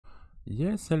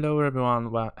Yes, hello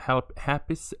everyone. Well,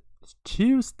 happy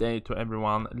Tuesday to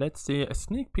everyone. Let's see a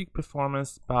sneak peek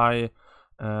performance by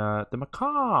the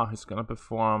Macaw, who's gonna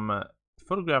perform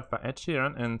photographed by Ed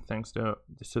Sheeran. And thanks to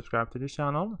subscribe to the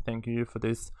channel. Thank you for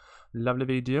this lovely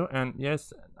video. And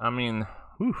yes, I mean,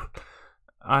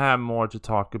 I have more to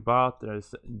talk about.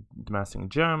 There's Dancing in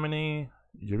Germany,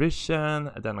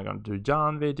 Eurovision, and then I'm gonna do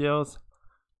John videos.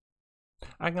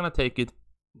 I'm gonna take it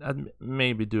and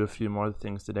maybe do a few more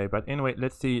things today, but anyway,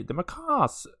 let's see the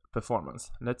Macaw's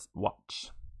performance. Let's watch.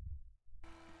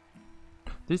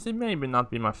 This may maybe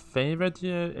not be my favorite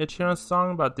Ed Sheeran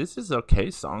song, but this is an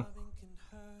okay song.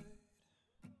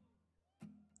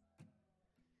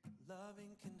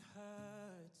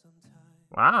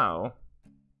 Wow,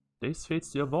 this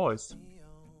fits your voice.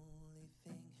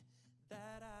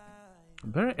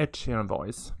 Very Ed Sheeran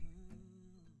voice.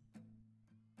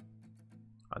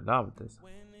 I love this.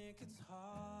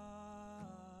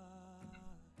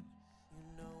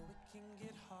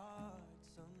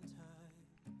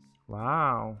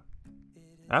 Wow,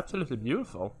 absolutely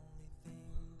beautiful.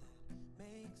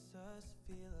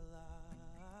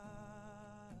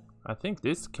 I think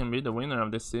this can be the winner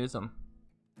of this season.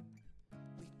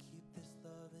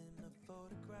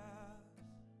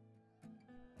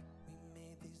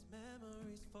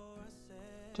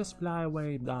 Just fly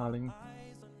away, darling.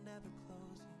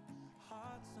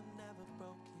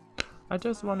 I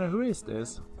just wonder, who is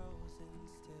this?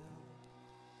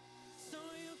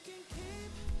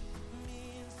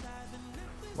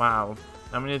 Wow.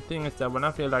 I mean, the thing is that when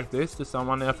I feel like this to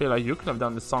someone, I feel like you could have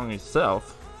done the song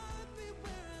yourself.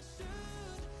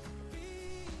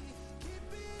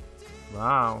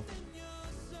 Wow.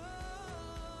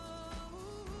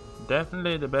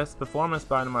 Definitely the best performance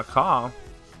by the Macaw.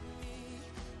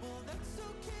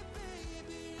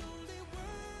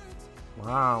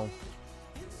 Wow.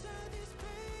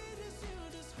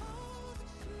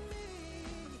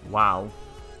 Wow.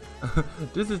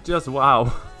 This is just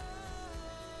wow.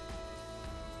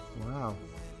 Wow.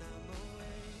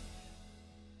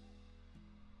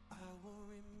 I will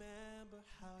remember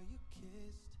how you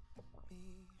kissed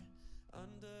me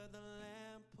under the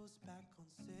lamppost back on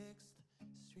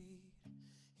 6th Street,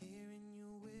 hearing you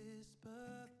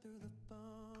whisper through the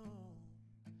phone,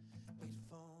 wait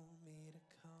for me to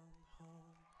come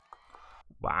home.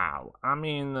 Wow. I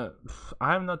mean,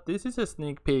 I have not. This is a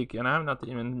sneak peek, and I have not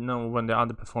even know when the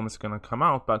other performance is gonna come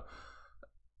out. But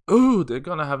ooh, they're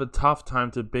gonna have a tough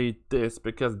time to beat this,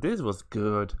 because this was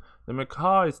good. The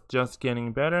Macaw is just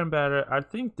getting better and better. I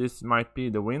think this might be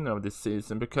the winner of this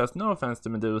season, because no offense to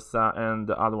Medusa and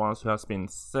the other ones who has been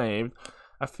saved,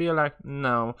 I feel like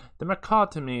no, the Macaw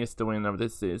to me is the winner of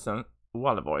this season.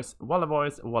 Walla voice, walla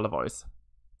voice, walla voice.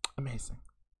 Amazing.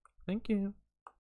 Thank you.